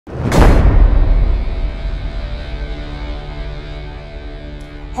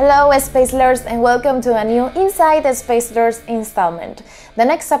Hello Spacelords and welcome to a new Inside the Spacelords installment. The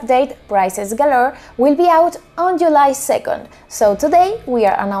next update, Prizes Galore, will be out on July 2nd, so today we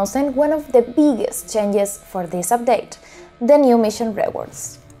are announcing one of the biggest changes for this update, the new mission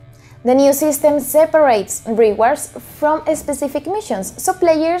rewards. The new system separates rewards from specific missions, so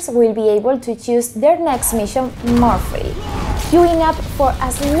players will be able to choose their next mission more freely. Queuing up for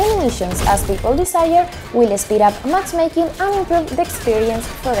as many missions as people desire will speed up matchmaking and improve the experience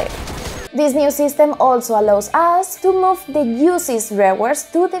for them. This new system also allows us to move the UC's rewards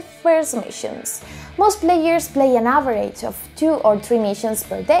to the first missions. Most players play an average of 2 or 3 missions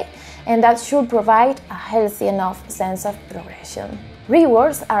per day, and that should provide a healthy enough sense of progression.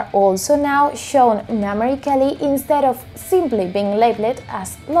 Rewards are also now shown numerically instead of simply being labeled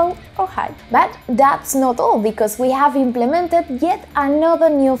as low or high. But that's not all, because we have implemented yet another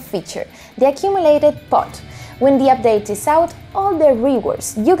new feature, the accumulated pot. When the update is out, all the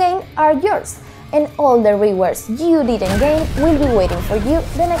rewards you gain are yours, and all the rewards you didn't gain will be waiting for you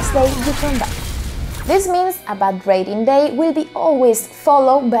the next day you come back. This means a bad rating day will be always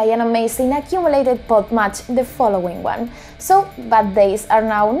followed by an amazing accumulated pot match the following one, so bad days are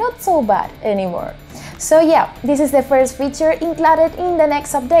now not so bad anymore. So yeah, this is the first feature included in the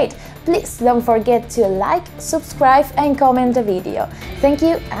next update. Please don't forget to like, subscribe and comment the video. Thank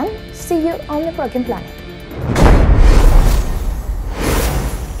you and see you on the Broken Planet.